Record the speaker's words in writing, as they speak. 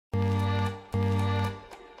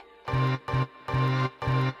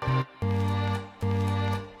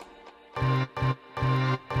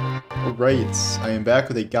Alright, I am back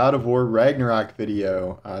with a God of War Ragnarok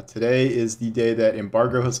video. Today is the day that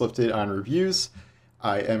embargo has lifted on reviews.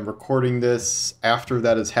 I am recording this after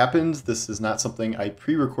that has happened. This is not something I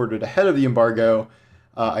pre-recorded ahead of the embargo.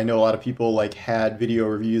 I know a lot of people had video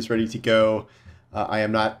reviews ready to go. I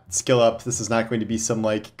am not skill up. This is not going to be some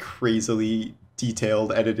crazily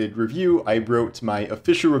detailed edited review. I wrote my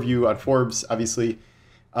official review on Forbes, obviously,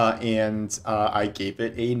 and I gave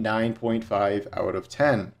it a 9.5 out of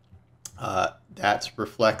 10. That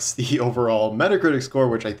reflects the overall Metacritic score,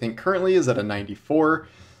 which I think currently is at a 94.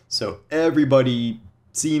 So everybody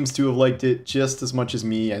seems to have liked it just as much as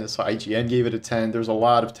me, and so IGN gave it a 10. There's a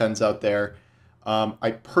lot of 10s out there.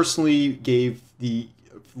 I personally gave the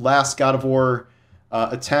last God of War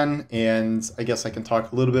a 10, and I guess I can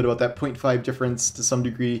talk a little bit about that 0.5 difference to some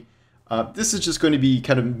degree. This is just going to be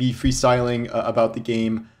kind of me freestyling about the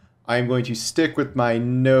game. I'm going to stick with my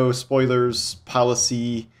no spoilers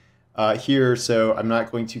policy here, so I'm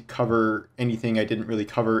not going to cover anything I didn't really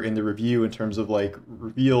cover in the review in terms of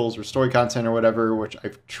reveals or story content or whatever, which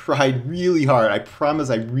I've tried really hard. I promise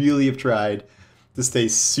I really have tried to stay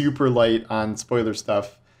super light on spoiler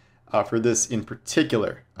stuff for this in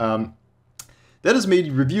particular. That has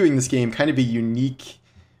made reviewing this game kind of a unique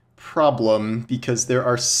problem, because there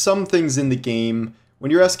are some things in the game, when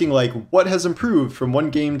you're asking what has improved from one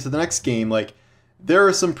game to the next game, there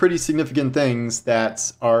are some pretty significant things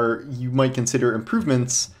that you might consider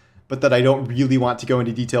improvements, but that I don't really want to go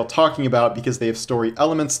into detail talking about because they have story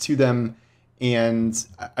elements to them, and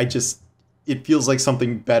it feels like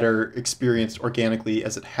something better experienced organically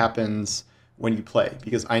as it happens when you play,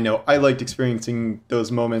 because I know I liked experiencing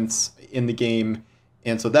those moments in the game.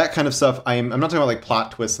 And so that kind of stuff, I'm not talking about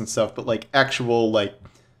plot twists and stuff, but actual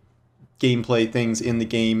gameplay things in the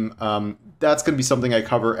game, that's going to be something I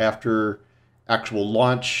cover after actual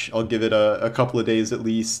launch. I'll give it a couple of days at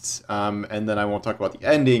least, and then I won't talk about the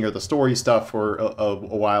ending or the story stuff for a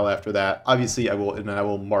while after that. Obviously, I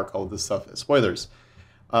will mark all of this stuff as spoilers.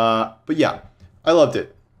 But yeah, I loved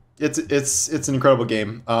it. It's an incredible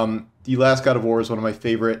game. The last God of War is one of my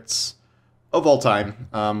favorites of all time.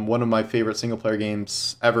 One of my favorite single-player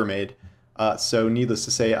games ever made. So needless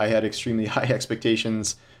to say, I had extremely high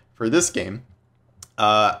expectations for this game.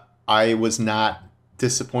 I was not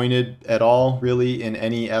disappointed at all, really, in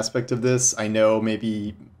any aspect of this. I know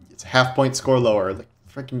maybe it's a half-point score lower.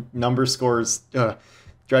 Freaking number scores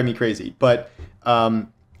drive me crazy. But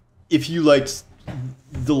if you liked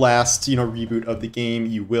the last reboot of the game,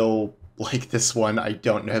 you will like this one. I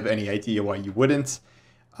don't have any idea why you wouldn't.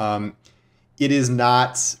 It is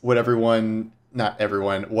not what not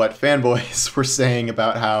everyone, what fanboys were saying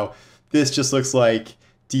about how this just looks like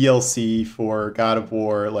DLC for God of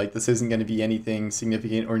War, this isn't going to be anything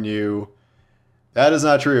significant or new. That is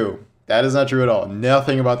not true. That is not true at all.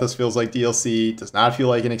 Nothing about this feels like DLC. It does not feel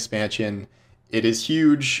like an expansion. It is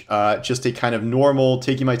huge. Just a kind of normal,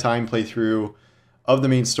 taking my time playthrough of the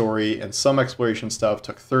main story, and some exploration stuff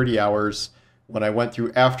took 30 hours. When I went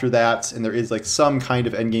through after that, and there is some kind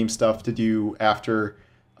of endgame stuff to do after,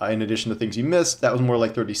 in addition to things you missed, that was more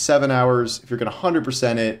like 37 hours. If you're going to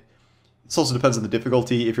 100% it, this also depends on the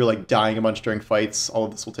difficulty. If you're dying a bunch during fights, all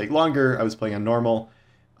of this will take longer. I was playing on normal.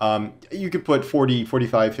 You could put 40,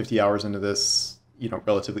 45, 50 hours into this,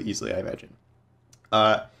 relatively easily, I imagine.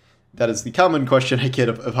 That is the common question I get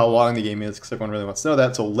of how long the game is, because everyone really wants to know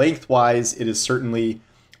that. So lengthwise, it is certainly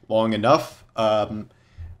long enough. I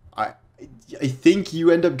think you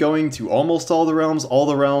end up going to almost all the realms. All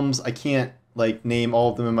the realms, I can't name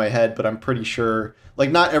all of them in my head, but I'm pretty sure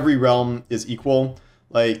not every realm is equal.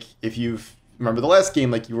 If you've remember the last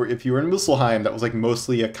game, if you were in Muspelheim, that was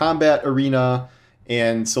mostly a combat arena,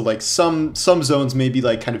 and so some zones may be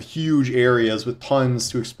kind of huge areas with tons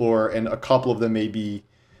to explore, and a couple of them may be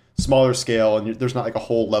smaller scale, and there's not a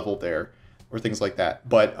whole level there or things like that.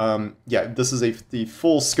 But yeah, this is the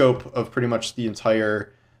full scope of pretty much the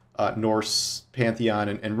entire Norse pantheon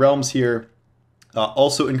and realms here.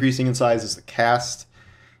 Also increasing in size is the cast.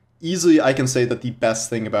 Easily, I can say that the best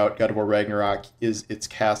thing about God of War Ragnarok is its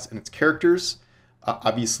cast and its characters.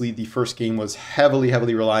 Obviously, the first game was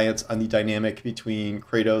heavily reliant on the dynamic between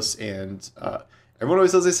Kratos and, everyone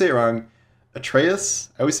always says I say it wrong, Atreus?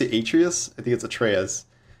 I always say Atreus. I think it's Atreus.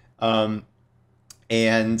 And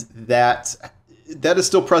that is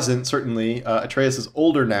still present, certainly. Atreus is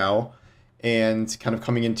older now and kind of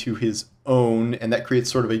coming into his own, and that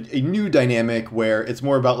creates sort of a new dynamic where it's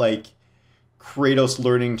more about Kratos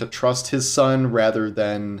learning to trust his son rather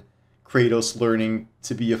than Kratos learning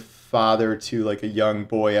to be a father to a young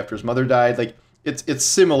boy after his mother died. It's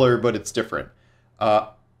similar, but it's different.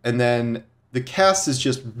 And then the cast is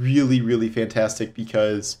just really fantastic,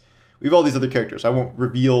 because we have all these other characters. I won't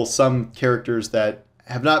reveal some characters that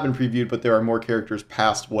have not been previewed, but there are more characters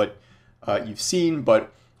past what you've seen.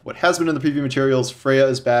 But what has been in the preview materials, Freya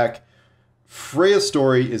is back. Freya's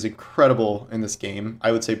story is incredible in this game.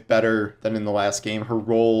 I would say better than in the last game. Her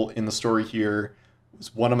role in the story here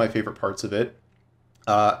was one of my favorite parts of it.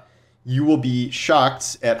 You will be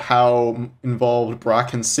shocked at how involved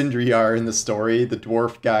Brock and Sindri are in the story, the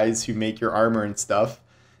dwarf guys who make your armor and stuff.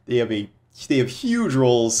 They have huge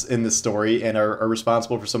roles in this story and are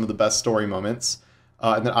responsible for some of the best story moments.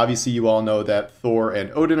 And then obviously you all know that Thor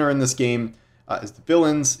and Odin are in this game as the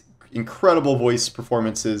villains. Incredible voice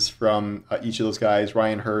performances from each of those guys,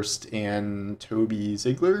 Ryan Hurst and Toby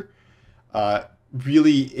Ziegler.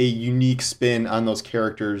 Really a unique spin on those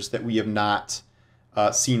characters that we have not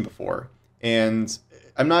seen before. And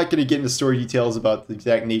I'm not going to get into story details about the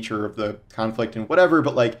exact nature of the conflict and whatever,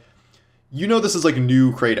 but like, you know, this is like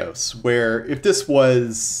new Kratos, where if this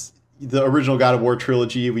was the original God of War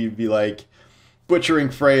trilogy, we'd be like butchering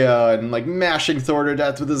Freya and like mashing Thor to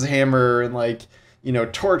death with his hammer and like, you know,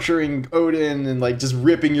 torturing Odin and like just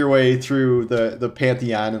ripping your way through the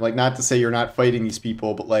pantheon. And like, not to say you're not fighting these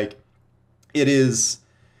people, but like, it is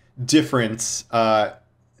different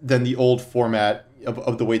than the old format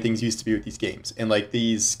of the way things used to be with these games. And like,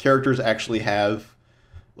 these characters actually have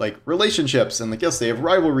like relationships and like, yes, they have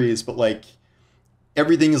rivalries, but like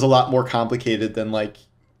everything is a lot more complicated than like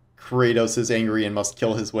Kratos is angry and must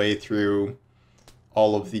kill his way through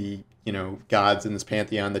all of the, you know, gods in this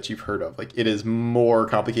pantheon that you've heard of. Like, it is more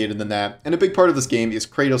complicated than that. And a big part of this game is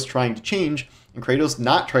Kratos trying to change and Kratos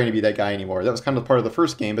not trying to be that guy anymore. That was kind of part of the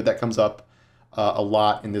first game, but that comes up a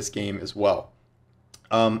lot in this game as well.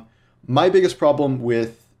 My biggest problem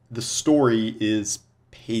with the story is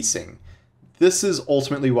pacing. This is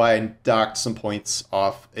ultimately why I docked some points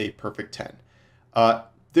off a perfect 10.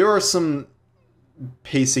 There are some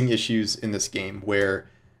pacing issues in this game where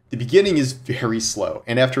the beginning is very slow.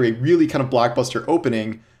 And after a really kind of blockbuster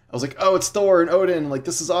opening, I was like, oh, it's Thor and Odin. Like,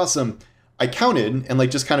 this is awesome. I counted and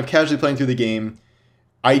like just kind of casually playing through the game.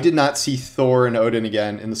 I did not see Thor and Odin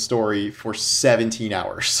again in the story for 17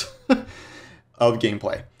 hours of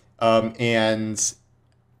gameplay. And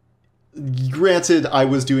granted, I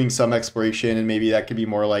was doing some exploration and maybe that could be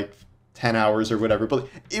more like 10 hours or whatever, but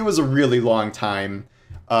it was a really long time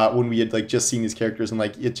when we had like just seen these characters and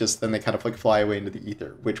like it just, then they kind of like fly away into the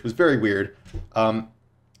ether, which was very weird.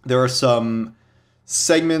 There are some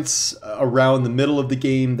segments around the middle of the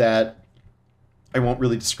game that I won't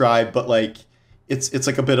really describe, but like it's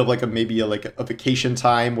like a bit of like maybe a vacation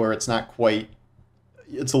time where it's not quite,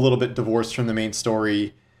 it's a little bit divorced from the main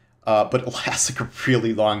story, but it lasts like a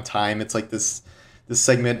really long time. It's like this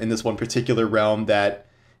segment in this one particular realm that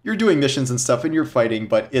you're doing missions and stuff and you're fighting,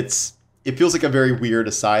 but it feels like a very weird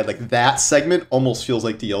aside. Like that segment almost feels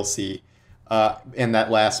like DLC, and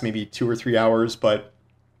that lasts maybe 2 or 3 hours, but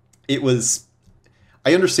it was,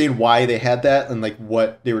 I understand why they had that and like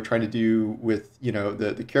what they were trying to do with, you know,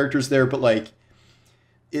 the characters there, but like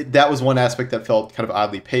that was one aspect that felt kind of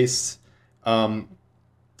oddly paced.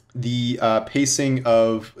 The pacing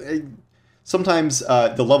of sometimes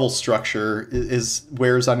the level structure is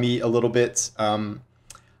wears on me a little bit.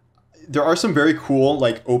 There are some very cool,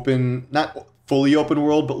 like open, not fully open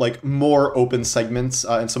world, but like more open segments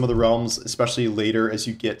in some of the realms, especially later as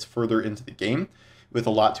you get further into the game, with a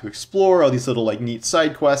lot to explore, all these little like neat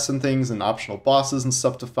side quests and things and optional bosses and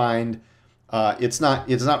stuff to find. It's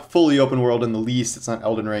not fully open world in the least. It's not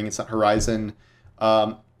Elden Ring. It's not Horizon.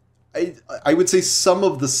 I would say some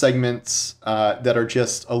of the segments that are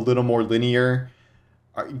just a little more linear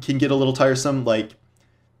can get a little tiresome. Like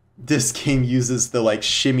this game uses the like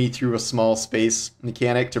shimmy through a small space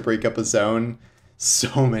mechanic to break up a zone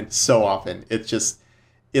so often.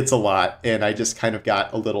 It's a lot, and I just kind of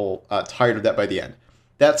got a little tired of that by the end.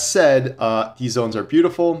 That said, these zones are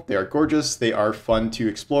beautiful. They are gorgeous. They are fun to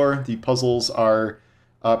explore. The puzzles are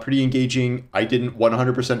pretty engaging. I didn't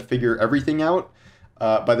 100% figure everything out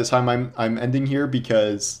by the time I'm ending here,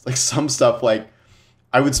 because like some stuff, like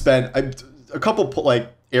I would spend a couple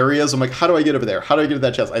like areas. I'm like, how do I get over there? How do I get to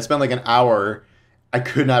that chest? I spent like an hour. I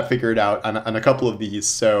could not figure it out on a couple of these.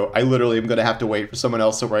 So I literally am going to have to wait for someone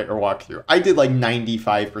else to write or walk through. I did like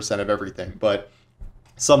 95% of everything, but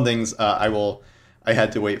some things I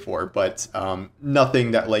had to wait for, but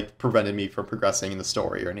nothing that like prevented me from progressing in the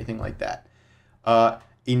story or anything like that.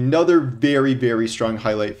 Another very, very strong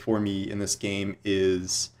highlight for me in this game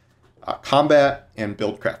is combat and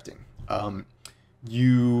build crafting.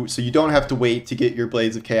 So you don't have to wait to get your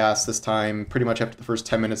Blades of Chaos this time. Pretty much after the first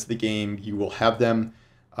 10 minutes of the game, you will have them.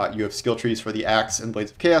 You have skill trees for the axe and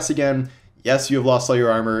Blades of Chaos again. Yes, you have lost all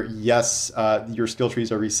your armor. Yes, your skill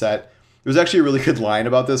trees are reset. There was actually a really good line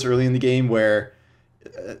about this early in the game where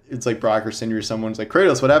it's like Brock or Cindy or someone's like,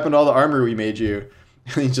 Kratos, what happened to all the armor we made you?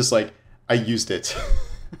 And he's just like, I used it.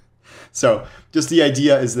 So just the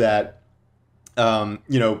idea is that,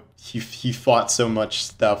 he fought so much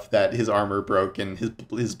stuff that his armor broke and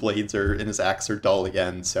his blades and his axe are dull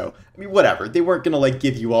again. So, I mean, whatever. They weren't going to like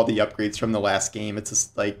give you all the upgrades from the last game. It's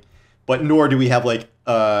just like, but nor do we have like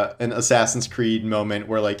an Assassin's Creed moment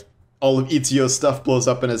where like all of Ezio's stuff blows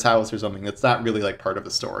up in his house or something. That's not really like part of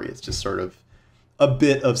the story. It's just sort of a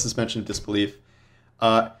bit of suspension of disbelief.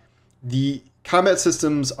 The combat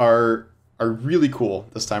systems are really cool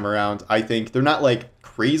this time around. I think they're not like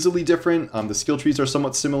crazily different. The skill trees are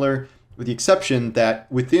somewhat similar, with the exception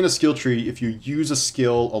that within a skill tree, if you use a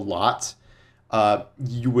skill a lot,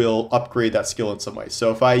 you will upgrade that skill in some way.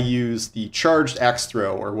 So if I use the charged axe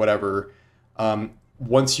throw or whatever,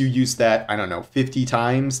 once you use that, I don't know, 50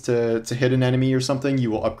 times to hit an enemy or something,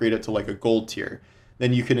 you will upgrade it to like a gold tier.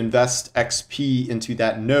 Then you can invest XP into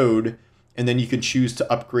that node, and then you can choose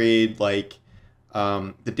to upgrade like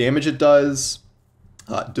the damage it does,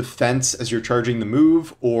 defense as you're charging the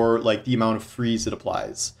move, or like the amount of freeze it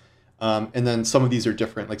applies. And then some of these are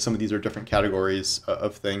different, like some of these are different categories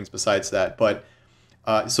of things besides that. But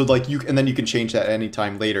so like and then you can change that any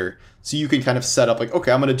time later. So you can kind of set up like,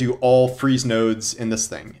 okay, I'm going to do all freeze nodes in this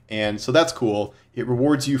thing. And so that's cool. It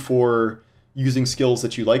rewards you for using skills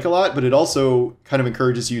that you like a lot, but it also kind of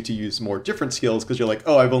encourages you to use more different skills because you're like,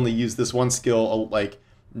 oh, I've only used this one skill like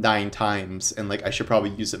 9 times, and like I should probably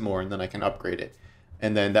use it more, and then I can upgrade it.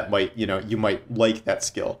 And then that might, you might like that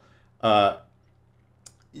skill. It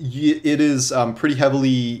is pretty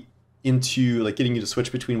heavily into like getting you to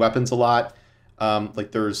switch between weapons a lot.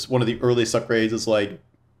 Like there's one of the earliest upgrades is like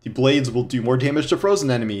the blades will do more damage to frozen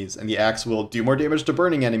enemies, and the axe will do more damage to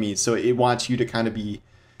burning enemies. So it wants you to kind of be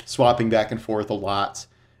swapping back and forth a lot.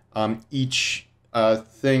 Each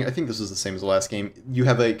thing, I think this is the same as the last game. You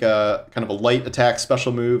have like kind of a light attack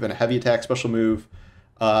special move and a heavy attack special move.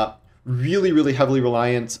 Really, really heavily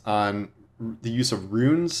reliant on the use of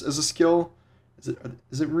runes as a skill.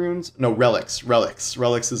 Is it runes? No, relics. Relics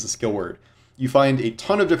is a skill word. You find a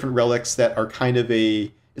ton of different relics that are kind of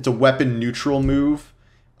it's a weapon neutral move,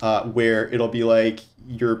 where it'll be like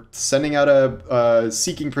you're sending out a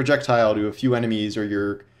seeking projectile to a few enemies, or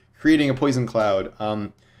you're creating a poison cloud.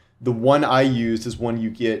 The one I used is one you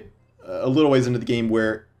get a little ways into the game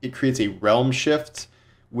where it creates a realm shift,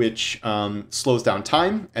 which slows down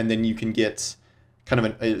time, and then you can get kind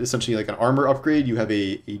of essentially like an armor upgrade. You have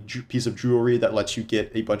a piece of jewelry that lets you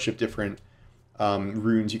get a bunch of different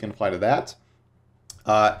runes you can apply to that.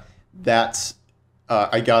 I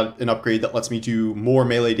got an upgrade that lets me do more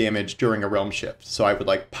melee damage during a realm shift. So I would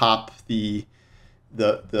like pop the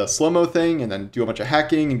slow-mo thing and then do a bunch of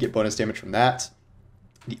hacking and get bonus damage from that.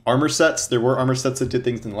 The armor sets, there were armor sets that did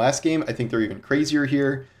things in the last game. I think they're even crazier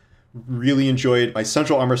here. Really enjoyed my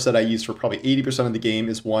central armor set I used for probably 80% of the game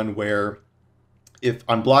is one where if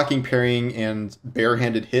I'm blocking, parrying, and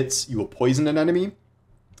barehanded hits, you will poison an enemy.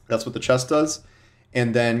 That's what the chest does.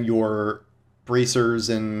 And then your bracers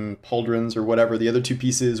and pauldrons or whatever, the other two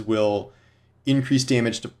pieces will increase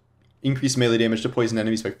melee damage to poison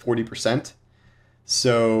enemies by 40%.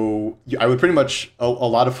 So I would pretty much, a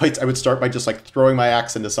lot of fights, I would start by just like throwing my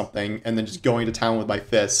axe into something and then just going to town with my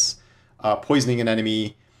fists, poisoning an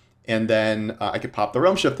enemy, and then I could pop the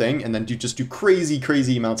realm shift thing and then just do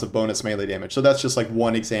crazy amounts of bonus melee damage. So that's just like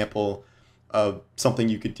one example of something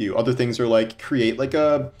you could do. Other things are like create like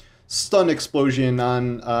a stun explosion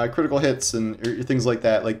on critical hits and or things like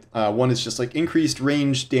that. Like one is just like increased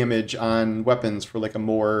range damage on weapons for like a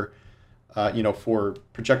more for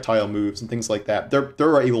projectile moves and things like that. There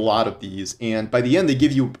are a lot of these, and by the end they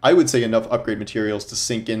give you, I would say, enough upgrade materials to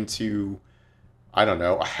sink into, I don't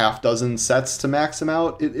know, a half dozen sets to max them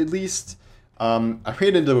out at least. I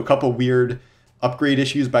ran into a couple weird upgrade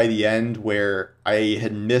issues by the end where I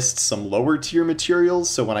had missed some lower tier materials,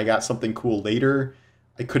 so when I got something cool later,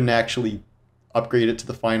 I couldn't actually upgrade it to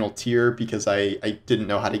the final tier because I didn't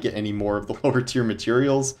know how to get any more of the lower tier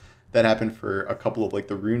materials. That happened for a couple of like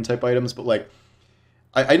the rune type items, but like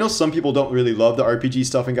I know some people don't really love the RPG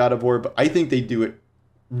stuff in God of War, but I think they do it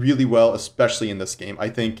really well, especially in this game. I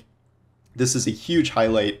think this is a huge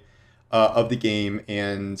highlight of the game,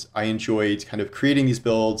 and I enjoyed kind of creating these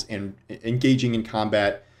builds and engaging in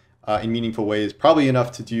combat in meaningful ways. Probably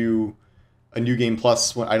enough to do a New Game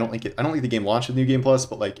Plus. I don't think the game launched with New Game Plus,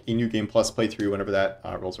 but like a New Game Plus playthrough whenever that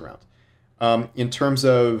rolls around. In terms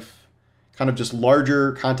of kind of just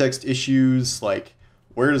larger context issues, like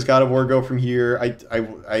where does God of War go from here? I'm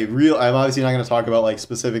obviously not going to talk about like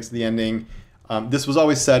specifics of the ending. This was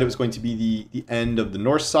always said it was going to be the end of the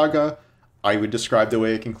Norse saga. I would describe the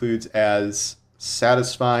way it concludes as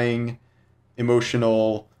satisfying,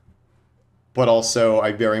 emotional, but also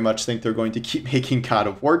I very much think they're going to keep making God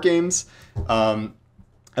of War games. I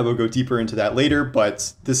will go deeper into that later,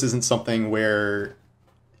 but this isn't something where,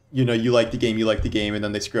 you know, you like the game, and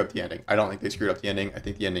then they screw up the ending. I don't think they screwed up the ending. I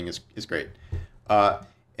think the ending is great.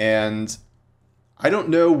 And I don't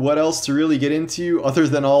know what else to really get into other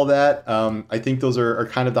than all that. I think those are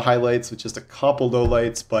kind of the highlights with just a couple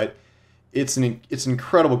lowlights, but it's an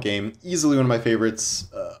incredible game. Easily one of my favorites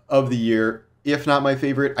of the year, if not my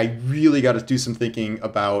favorite. I really got to do some thinking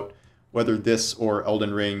about whether this or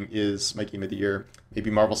Elden Ring is my game of the year. Maybe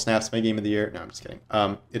Marvel Snap's my game of the year. No, I'm just kidding.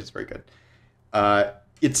 It is very good.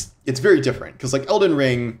 It's very different because like Elden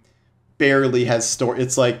Ring barely has story.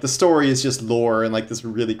 It's like the story is just lore and like this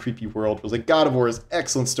really creepy world. It was like God of War is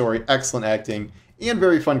excellent story, excellent acting, and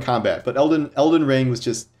very fun combat. But Elden Ring was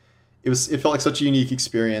just it felt like such a unique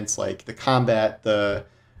experience. Like the combat, the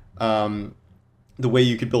way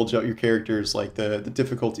you could build out your characters, like the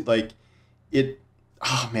difficulty, like it.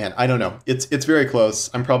 Oh man, I don't know. It's very close.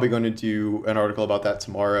 I'm probably going to do an article about that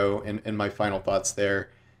tomorrow and my final thoughts there.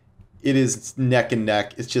 It is neck and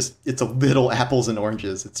neck. It's a little apples and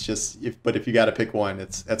oranges. It's just but if you got to pick one,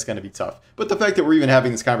 that's going to be tough. But the fact that we're even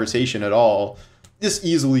having this conversation at all, this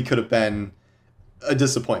easily could have been a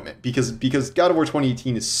disappointment because God of War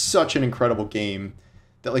 2018 is such an incredible game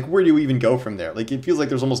that like where do we even go from there? Like it feels like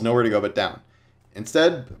there's almost nowhere to go but down.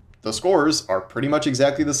 Instead, the scores are pretty much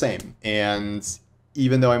exactly the same. And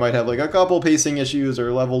even though I might have like a couple pacing issues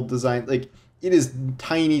or level design, like it is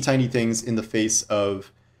tiny things in the face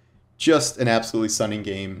of just an absolutely stunning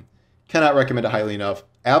game. Cannot recommend it highly enough.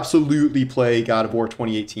 Absolutely play God of War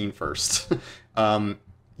 2018 first. I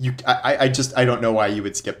don't know why you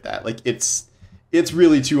would skip that. Like it's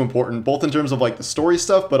really too important, both in terms of like the story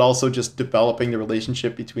stuff, but also just developing the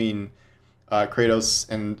relationship between Kratos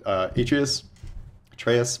and Atreus.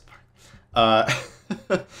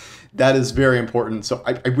 That is very important. So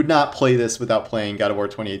I would not play this without playing God of War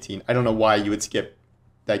 2018. I don't know why you would skip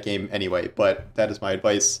that game anyway, but that is my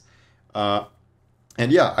advice. And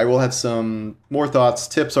yeah, I will have some more thoughts,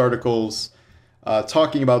 tips, articles,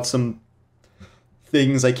 talking about some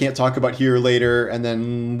things I can't talk about here later, and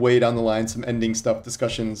then way down the line, some ending stuff,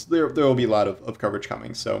 discussions. There will be a lot of coverage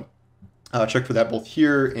coming. So check for that both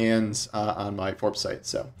here and on my Forbes site.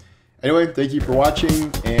 So anyway, thank you for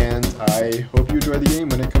watching, and I hope you enjoy the game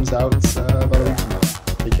when it comes out about a week from now.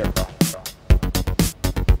 Take care, bro.